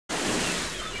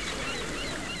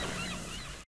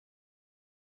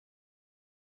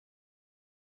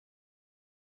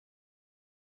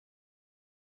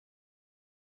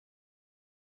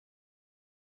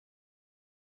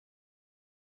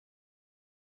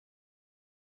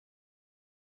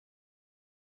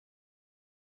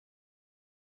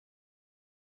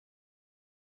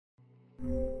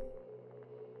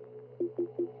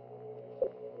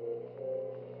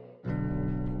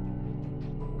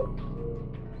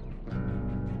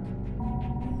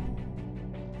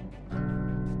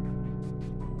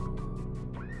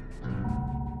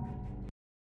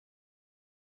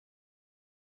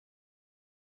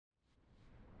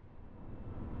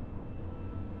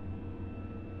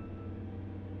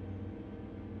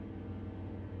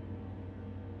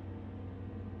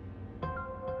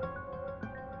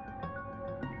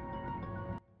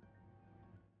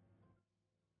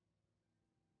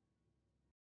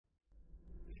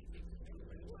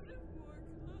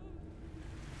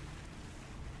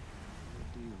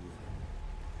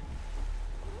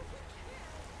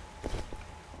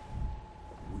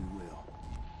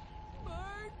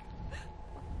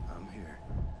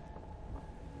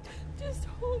Just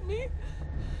hold me.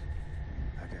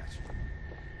 I got you.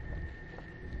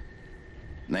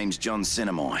 Name's John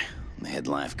Sinnemoy. I'm the head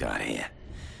lifeguard here.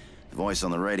 The voice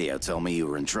on the radio told me you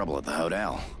were in trouble at the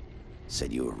hotel.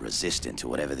 Said you were resistant to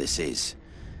whatever this is.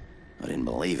 I didn't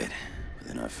believe it, but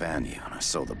then I found you and I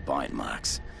saw the bite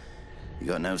marks. You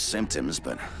got no symptoms,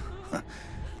 but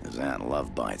those aren't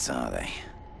love bites, are they?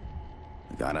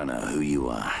 Look, I don't know who you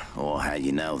are, or how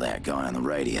you know that guy on the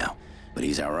radio, but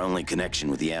he's our only connection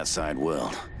with the outside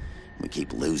world. We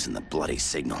keep losing the bloody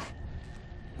signal.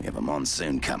 We have a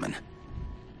monsoon coming.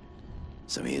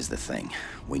 So here's the thing.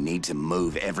 We need to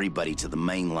move everybody to the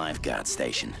main lifeguard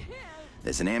station.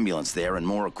 There's an ambulance there and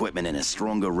more equipment and a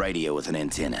stronger radio with an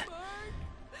antenna.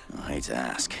 I hate to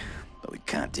ask, but we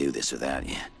can't do this without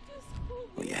you.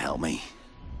 Will you help me?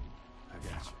 I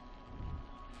got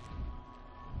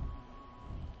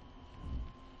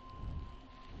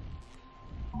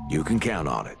you. You can count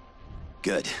on it.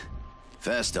 Good.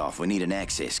 First off, we need an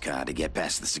access card to get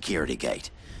past the security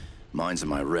gate. Mine's in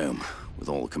my room. With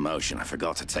all the commotion, I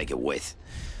forgot to take it with.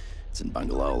 It's in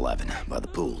Bungalow 11, by the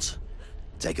pools.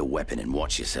 Take a weapon and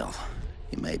watch yourself.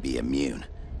 You may be immune.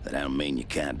 That don't mean you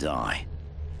can't die.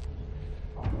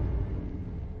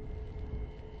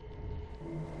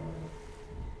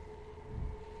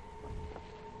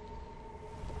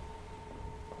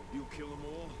 You kill them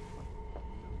all?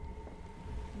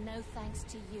 No thanks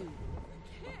to you.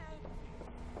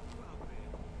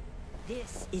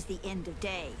 This is the end of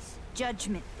days.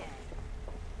 Judgment Day.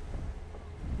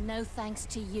 No thanks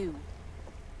to you.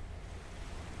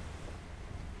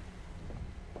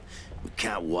 We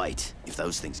can't wait. If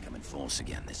those things come in force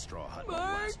again, this straw hut will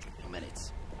last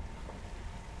minutes.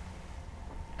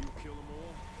 You kill them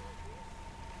all?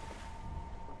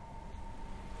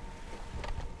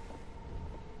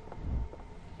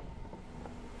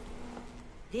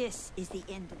 This is the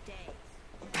end of days.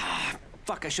 Ah,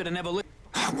 fuck, I should have never listened.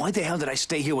 Why the hell did I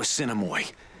stay here with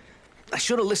Sinnemoy? I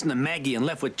should have listened to Maggie and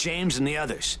left with James and the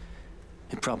others.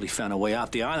 They probably found a way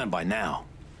off the island by now.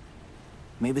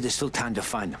 Maybe there's still time to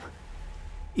find them.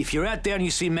 If you're out there and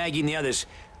you see Maggie and the others,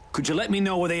 could you let me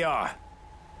know where they are?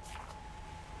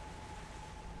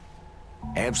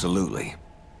 Absolutely.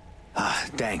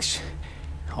 Thanks.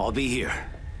 I'll be here.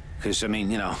 'Cause, I mean,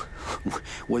 you know,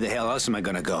 where the hell else am I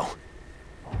gonna go?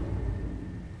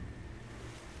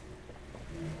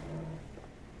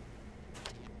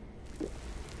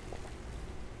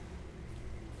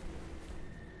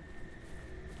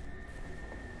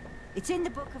 It's in the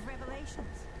Book of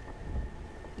Revelations.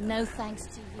 No thanks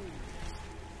to you.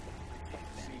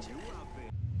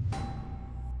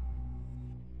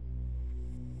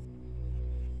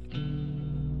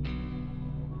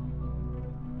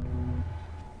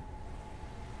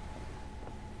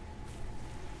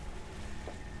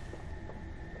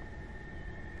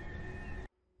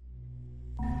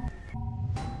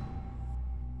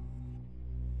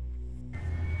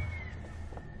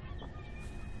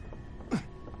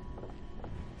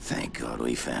 Thank God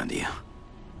we found you.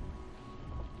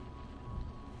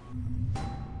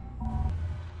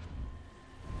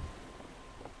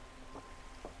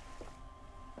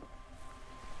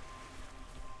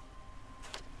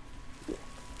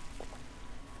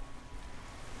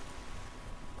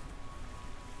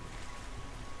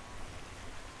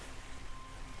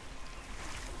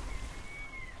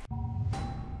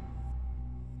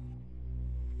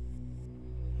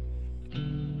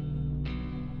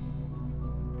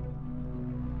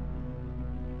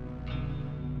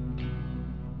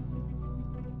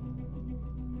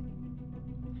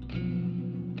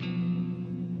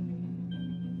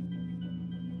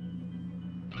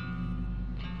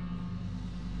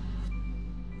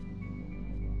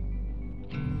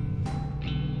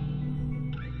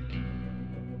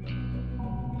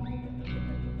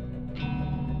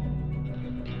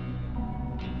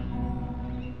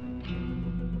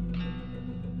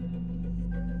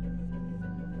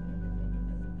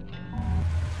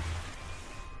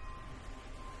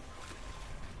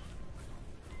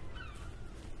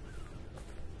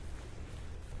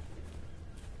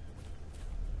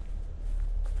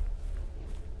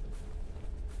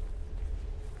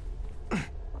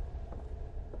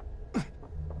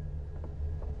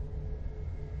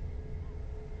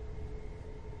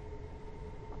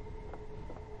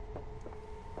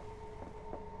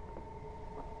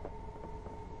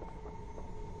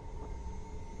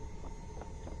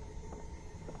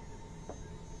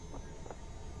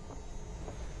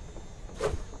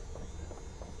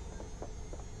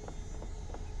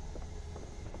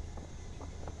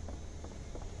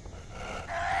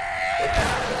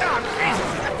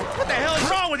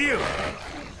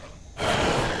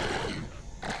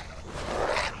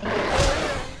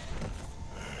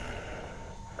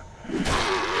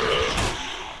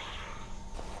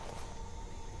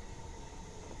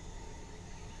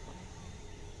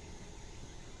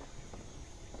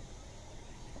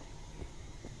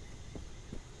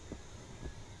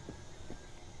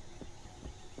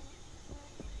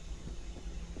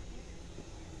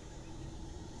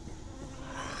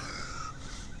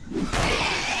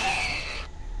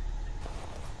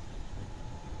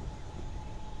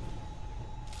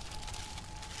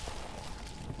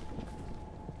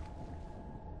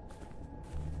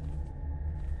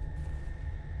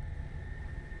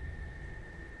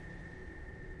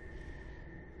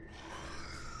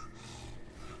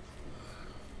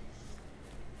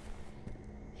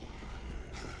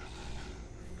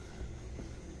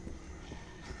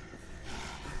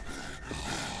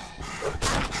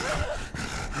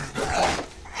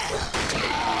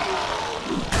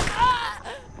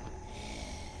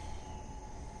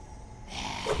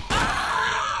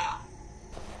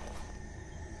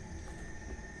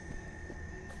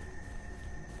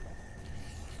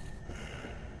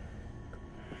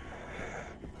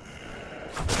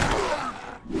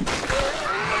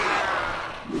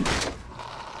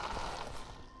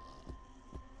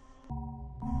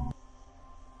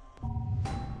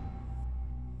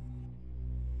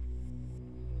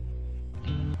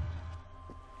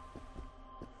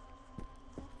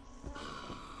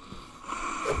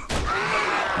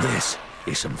 This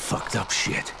is some fucked up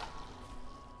shit.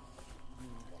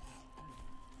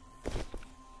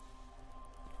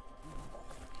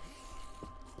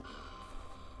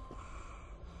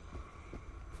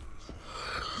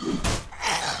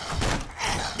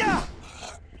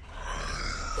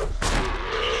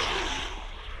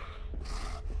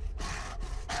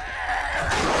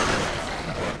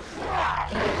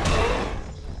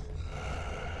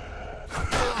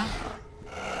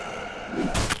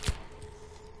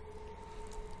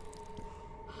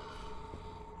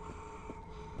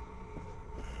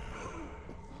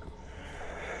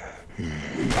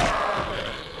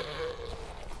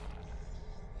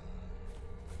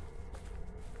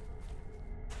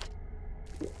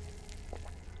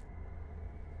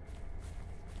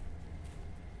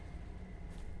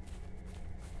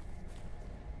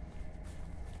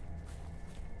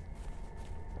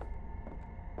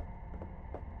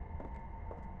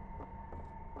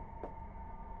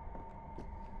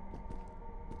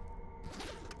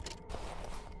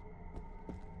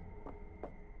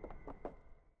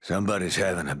 Somebody's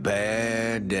having a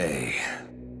bad day.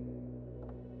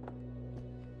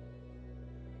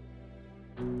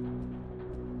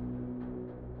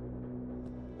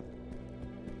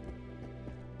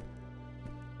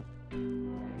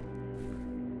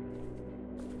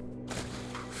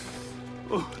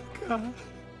 Oh, God.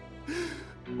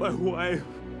 My wife.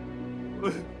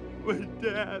 My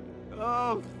dad.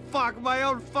 Oh, fuck, my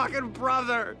own fucking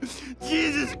brother!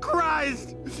 Jesus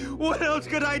Christ! What else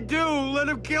could I do? Let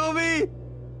him kill me?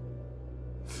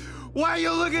 Why are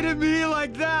you looking at me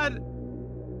like that?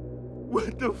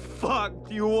 What the fuck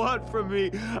do you want from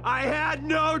me? I had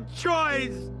no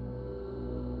choice!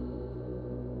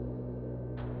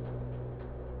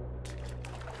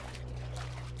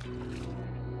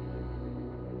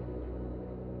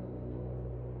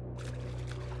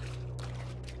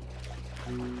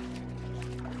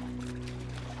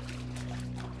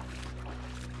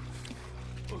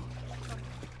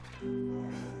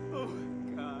 Oh,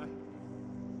 God.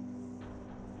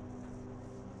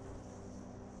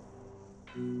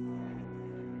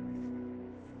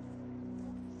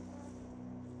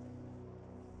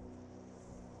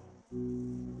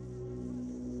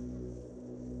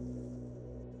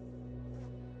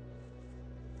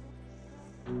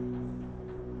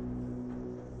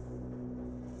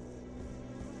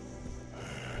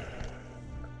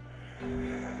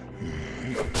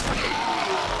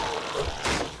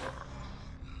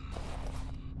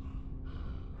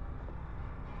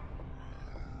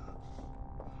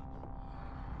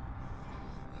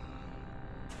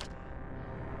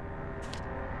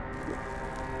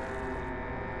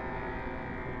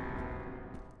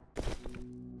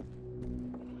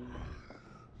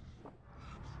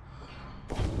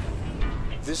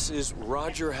 This is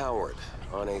Roger Howard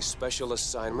on a special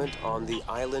assignment on the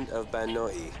island of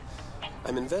Banoi.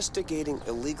 I'm investigating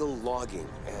illegal logging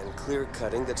and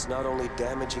clear-cutting that's not only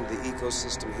damaging the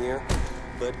ecosystem here,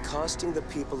 but costing the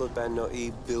people of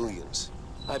Banoi billions.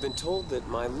 I've been told that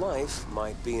my life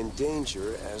might be in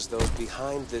danger as those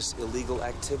behind this illegal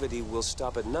activity will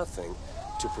stop at nothing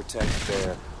to protect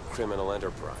their criminal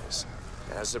enterprise.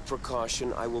 As a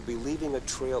precaution, I will be leaving a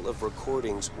trail of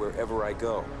recordings wherever I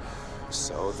go,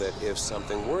 so that if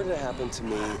something were to happen to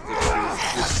me, the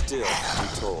truth would still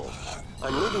be told.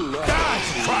 I'm leaving now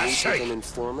to meet with an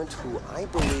informant who I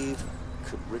believe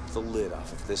could rip the lid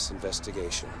off of this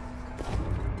investigation.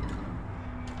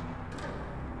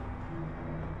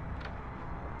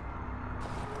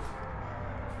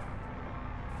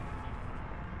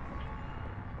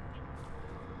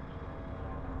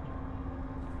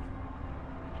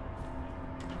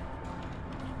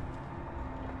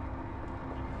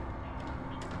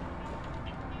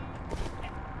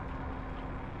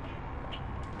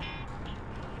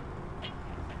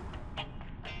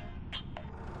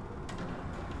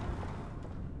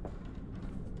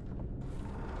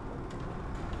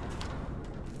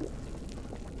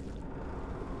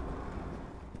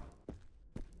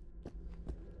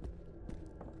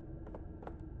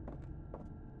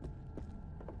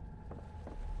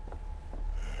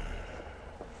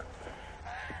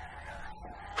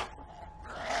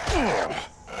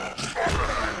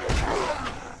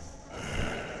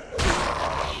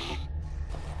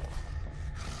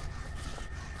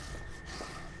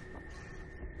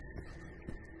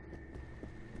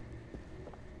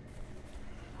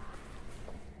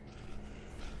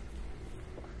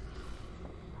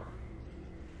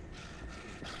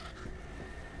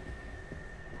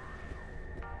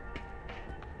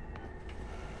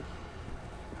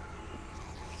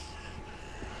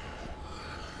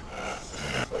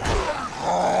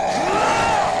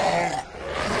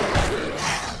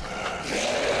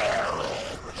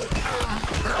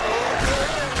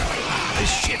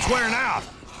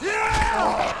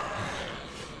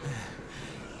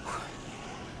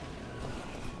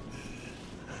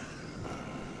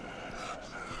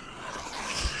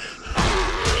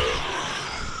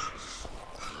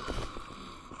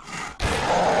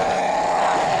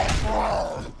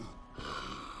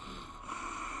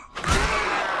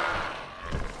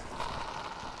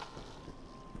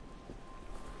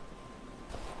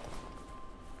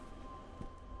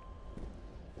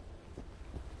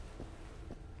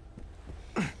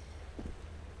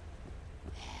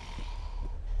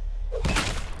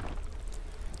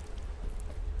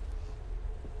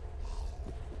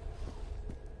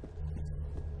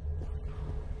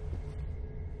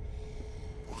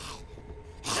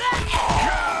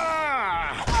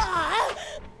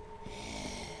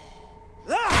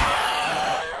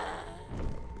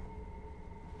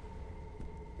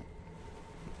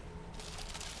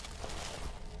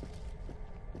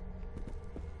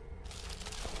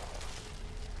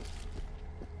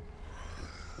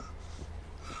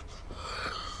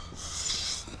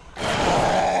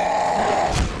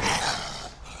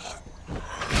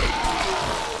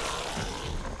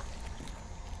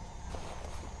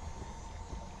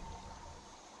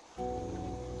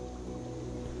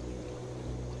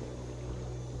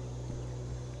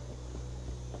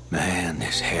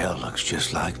 This hell looks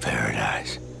just like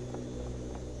paradise.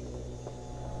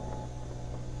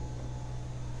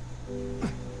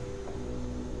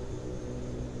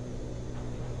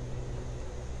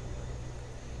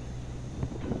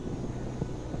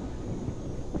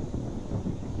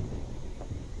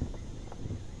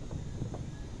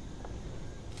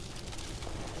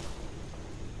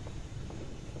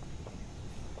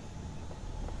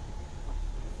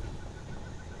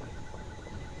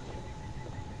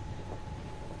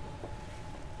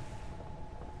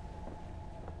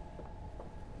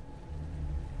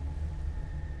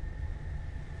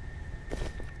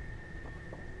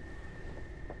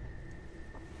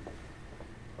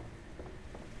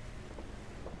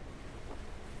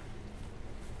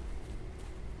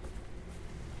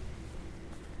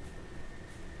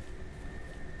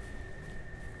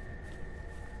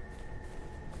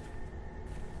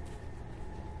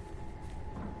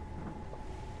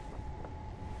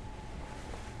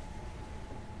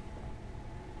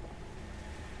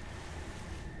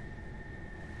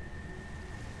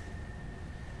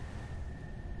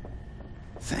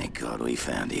 Thank God we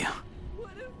found you.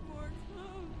 What if more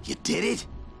come? You did it?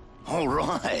 All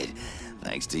right.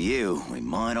 Thanks to you, we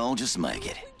might all just make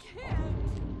it. We can't.